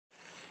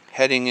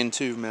heading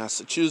into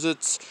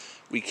Massachusetts.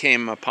 We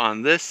came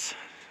upon this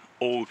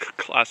old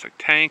classic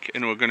tank,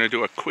 and we're going to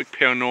do a quick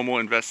paranormal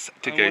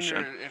investigation.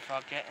 I wonder if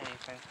I'll get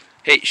anything.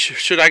 Hey,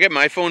 should I get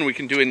my phone? We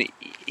can do an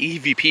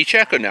EVP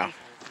check or no?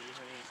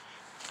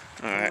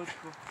 Alright.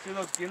 See,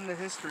 look, give them the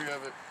history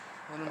of it.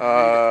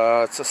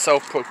 It's a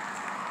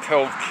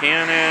self-propelled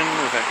cannon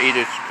with an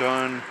 8-inch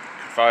gun,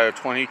 fire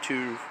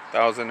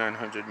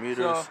 22,900 meters.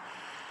 So,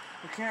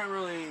 we can't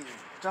really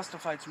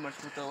justify too much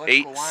with the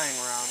electrical wiring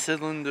around.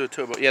 8-cylinder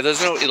turbo. Yeah,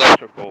 there's no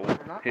electrical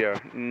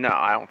here. No,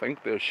 I don't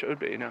think there should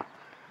be, no.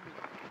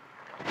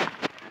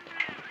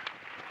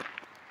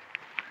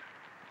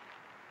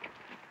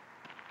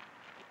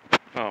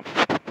 Oh.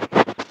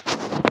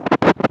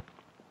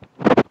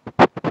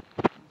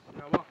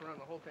 Now walk around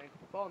the whole tank.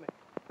 Follow me.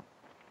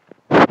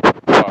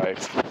 Sorry.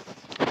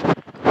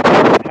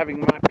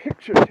 Having my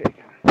picture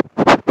taken.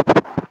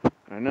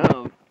 I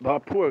know. The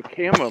poor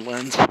camera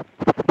lens.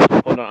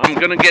 Hold on. I'm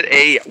gonna get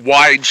a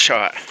wide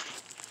shot.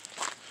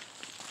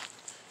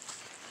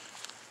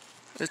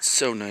 It's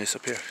so nice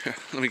up here.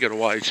 Let me get a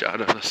wide shot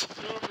of this.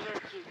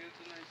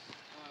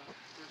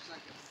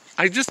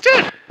 I just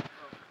did.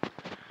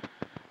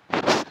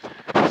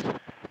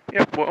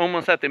 Yep, we're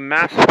almost at the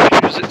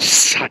Massachusetts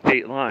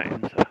state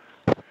line. So.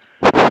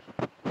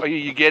 Are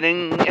you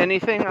getting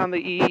anything on the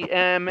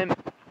EMF?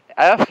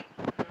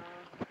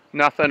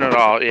 Nothing at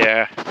all,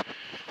 yeah.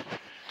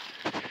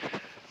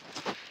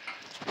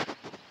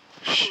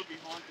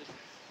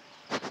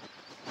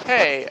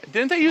 Hey,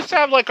 didn't they used to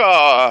have like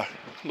a...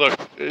 Look,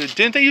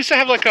 didn't they used to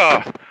have like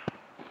a...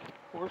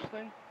 Horse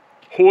thing?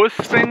 Horse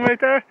thing right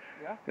there?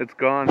 Yeah. It's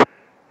gone.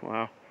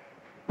 Wow.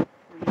 Are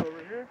you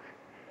over here?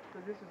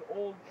 Because this is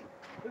old...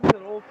 This is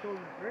an old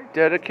children's drink.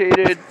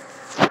 Dedicated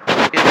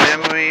in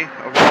memory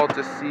of all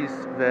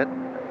deceased vet.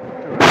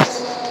 Well,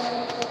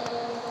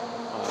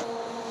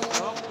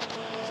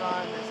 it's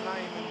on. It's not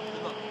even.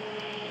 Look,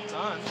 it's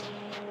on.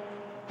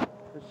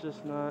 It's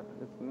just not.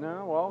 It's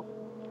no, well,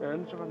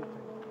 Ends on.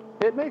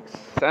 it makes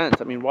sense.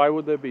 I mean, why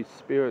would there be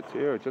spirits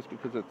here just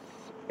because it's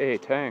a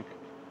tank?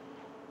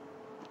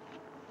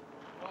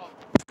 Well,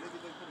 maybe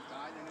they could have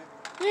died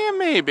in it. Yeah,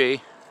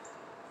 maybe.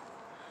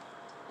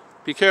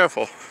 Be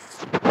careful.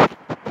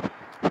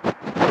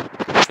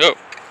 Oh.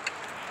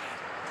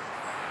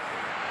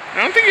 I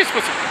don't think you're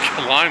supposed to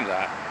climb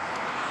that.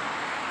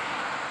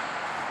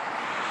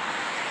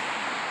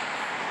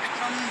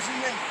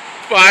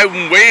 Well,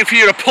 I'm waiting for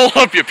you to pull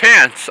up your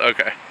pants.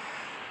 Okay.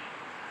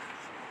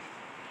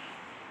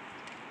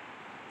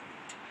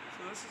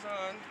 So this is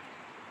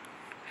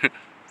on.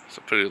 It's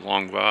a pretty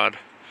long rod.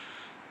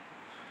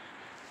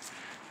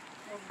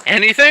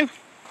 Anything?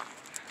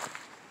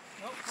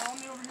 Nope, follow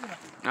me over here.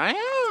 I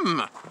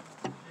am.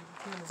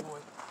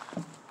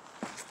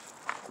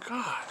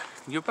 God,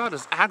 you're about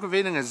as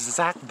aggravating as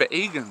Zach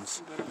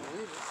Bagans. You better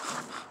believe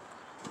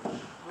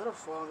it. Better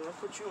fall, I'm gonna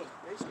put you in the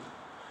basement.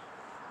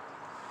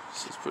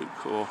 This is pretty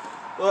cool.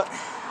 But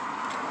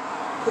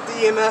put the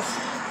EMF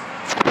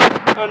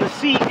on the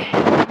seat.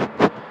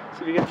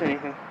 See if you get to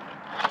anything.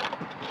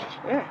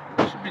 Yeah.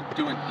 We should be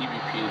doing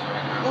EVPs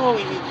right now. No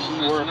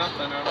EVP work.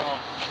 Nothing at all.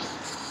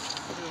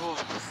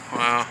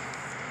 Wow.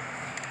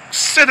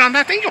 Sit on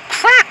that thing, you'll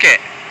crack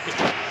it.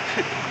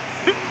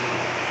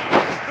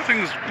 That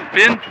thing's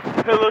been.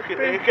 Hey, look at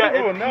it. It got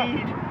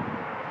impede.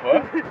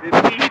 What?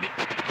 Impede.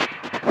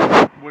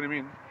 What do you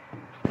mean?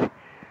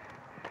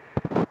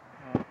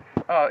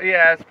 Oh,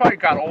 yeah, it's probably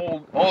got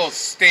old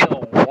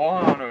stale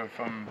water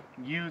from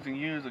years and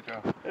years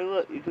ago. Hey,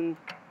 look, you can.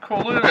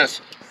 Cool, look at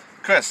this.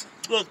 Chris.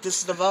 Look, this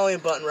is the volume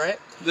button, right?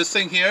 This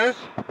thing here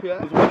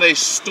Yeah. is where they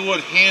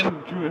stored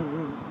hand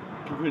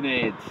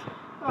grenades.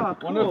 Oh,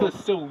 cool. Wonder if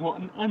there's still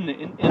one in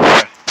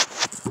there.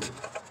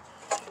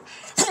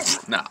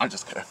 Nah, I'm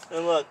just kidding.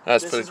 And look,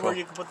 That's this pretty is cool. where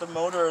you can put the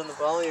motor and the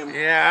volume.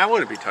 Yeah, I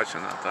wouldn't be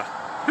touching that though.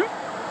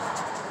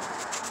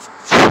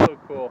 So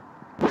cool.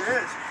 It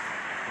is.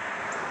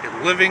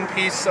 A living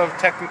piece of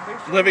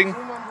living.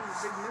 Zoom on the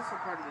big missile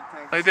part of the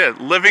tank. I did.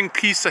 Living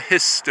piece of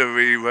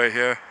history right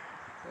here.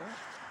 Yeah.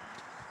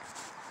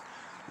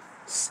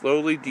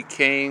 Slowly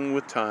decaying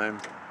with time.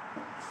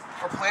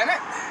 Our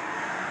planet?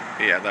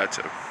 Yeah, that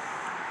too.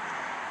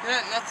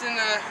 Yeah, nothing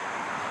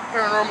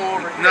paranormal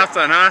over here.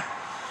 Nothing, huh?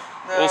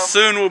 No. Well,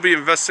 soon we'll be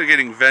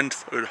investigating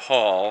Ventford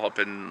Hall up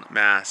in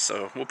Mass,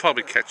 so we'll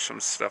probably catch some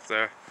stuff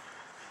there.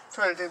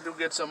 Trying to think they'll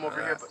get some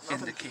over here, but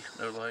nothing.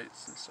 Indicator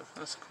lights and stuff.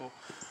 That's cool.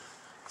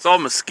 It's all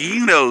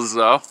mosquitoes,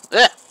 though.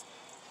 Yeah.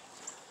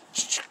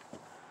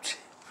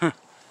 Cool.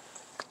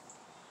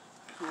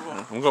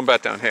 I'm going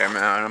back down here,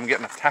 man. I'm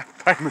getting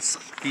attacked by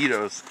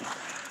mosquitoes.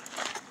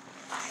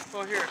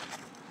 Oh, here.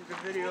 There's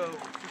a video.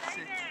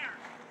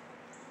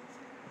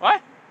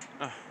 What?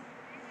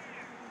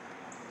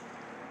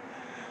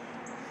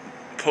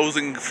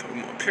 Posing for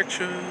more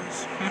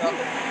pictures.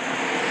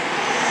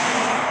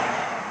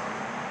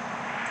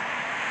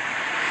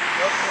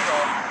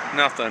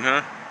 Nothing,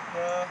 huh?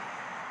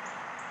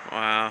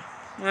 Wow.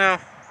 Well,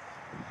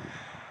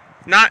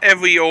 not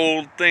every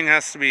old thing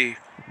has to be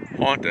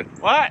haunted.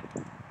 What?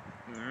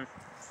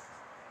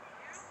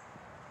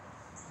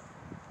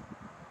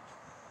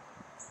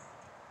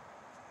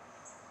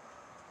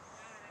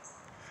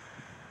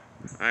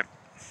 Alright.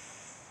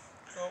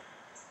 Oh,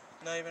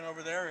 not even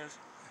over there is.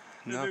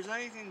 No. If there's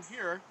anything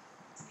here,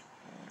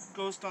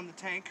 ghost on the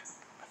tank.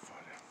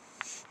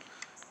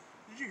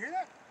 Did you hear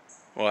that?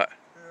 What?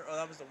 Oh,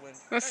 that was the wind.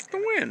 That's the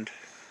wind.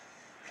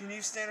 Can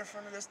you stand in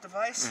front of this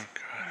device? Oh,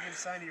 God. And give a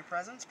sign of your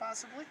presence,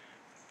 possibly?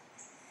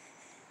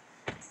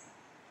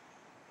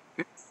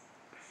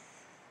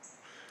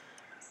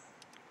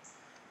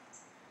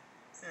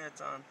 Yeah,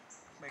 it's on.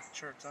 Make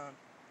sure it's on.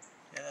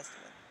 Yeah, that's the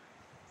wind.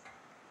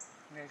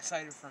 I'm getting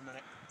excited for a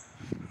minute.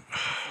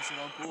 Is it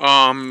all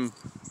cool?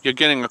 You're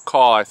getting a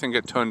call. I think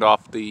it turned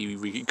off the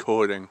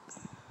recording.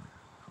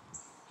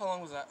 How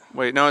long was that?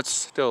 Wait, no, it's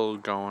still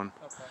going.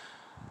 Okay.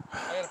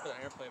 I gotta put it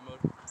in airplane mode.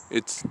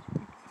 It's, This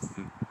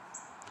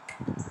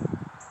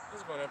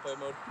is going airplane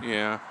mode.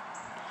 yeah.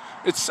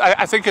 It's,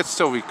 I think it's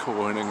still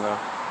recording though.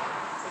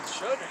 It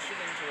should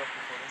interrupt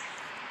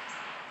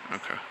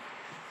recording. Okay.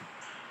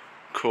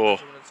 Cool.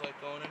 So when it's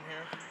like going in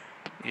here.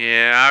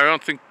 Yeah, I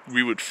don't think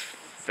we would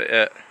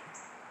fit.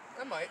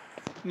 I might.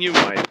 You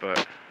might,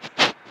 but...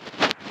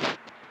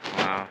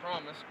 Wow. I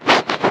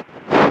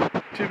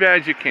promise. Too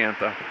bad you can't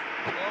though.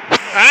 Well,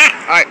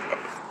 Alright.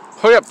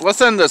 Hurry up,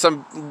 let's end this.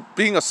 I'm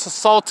being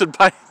assaulted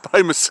by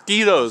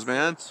mosquitoes,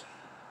 man.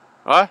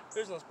 What?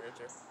 there's no spirits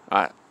here.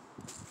 Alright.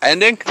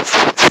 Ending?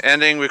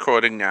 Ending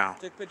recording now.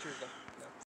 Take pictures though.